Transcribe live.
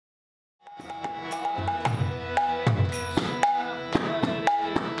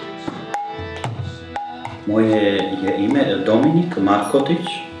Moje je ime Dominik Markotić.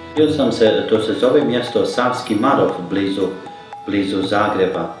 To se zove mjesto Savski Marof, blizu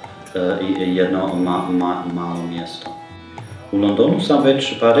Zagreba, jedno malo mjesto. U Londonu sam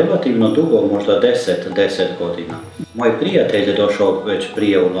već relativno dugo, možda 10 godina. Moj prijatelj je došao već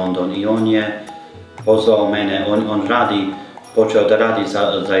prije u London i on je pozvao mene, počeo da radi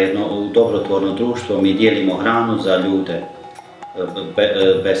za jedno dobrotvorno društvo. Mi dijelimo hranu za ljude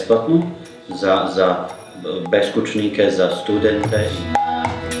besplatno, za beskućnike, za studente.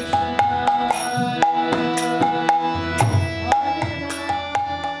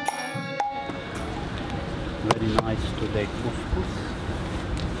 Very nice today, couscous.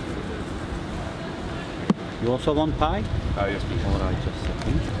 You also want pie? Yes, please. All right, just a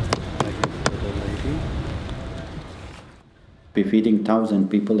second. Thank you for the lady. We're feeding 1,000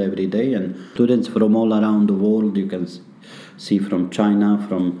 people every day, and students from all around the world. You can see from China,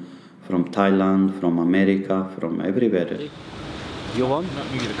 from Thailand, from America, from everywhere. You want? Not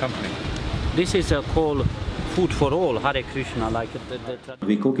me, the company. This is called Food for All, Hare Krishna.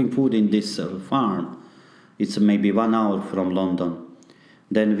 We're cooking food in this farm. It's maybe 1 hour from London.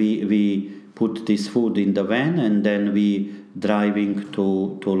 Then we put this food in the van, and then we driving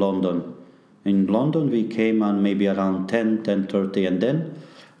to London. In London we came on maybe around 10:30, and then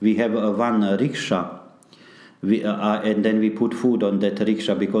we have one rickshaw. And then we put food on that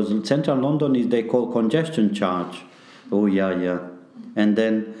rickshaw, because central London they call congestion charge. Oh yeah. And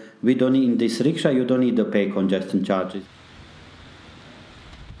then we don't need, in this rickshaw you don't need to pay congestion charges.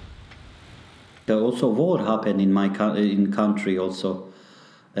 Also war happened in my country also,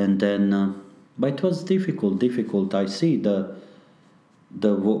 and then but it was difficult. I see the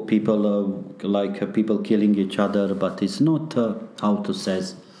people people killing each other, but it's not how to say.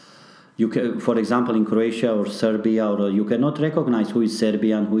 You can, for example, in Croatia or Serbia, or you cannot recognize who is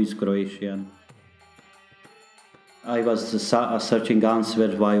Serbian, who is Croatian. I was searching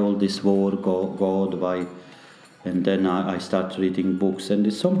answers why all this war God, why, and then I started reading books, and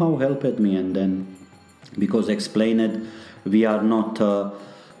it somehow helped me. And then, because explained, we are not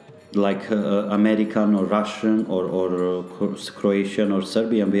like American or Russian or Croatian or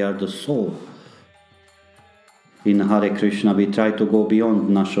Serbian. We are the soul. In Hare Krishna, we try to go beyond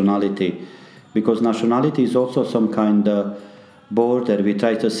nationality, because nationality is also some kind of border. We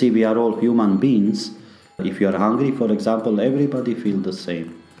try to see we are all human beings. If you are hungry, for example, everybody feels the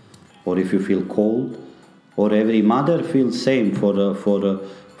same. Or if you feel cold, or every mother feels same for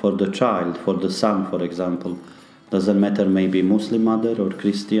the child, for the son, for example. Doesn't matter, maybe Muslim mother or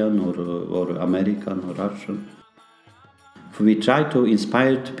Christian or American or Russian. We try to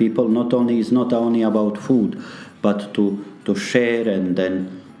inspire people. It's not only about food, but to share, and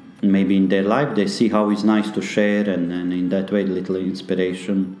then maybe in their life they see how it's nice to share, and in that way little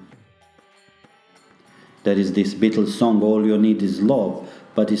inspiration. There is this Beatles song, "All you need is love,"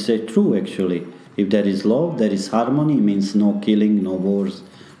 but it's true actually. If there is love, there is harmony. Means no killing, no wars,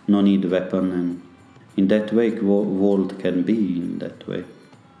 no need weapon, and in that way world can be in that way.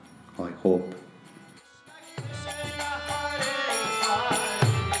 I hope.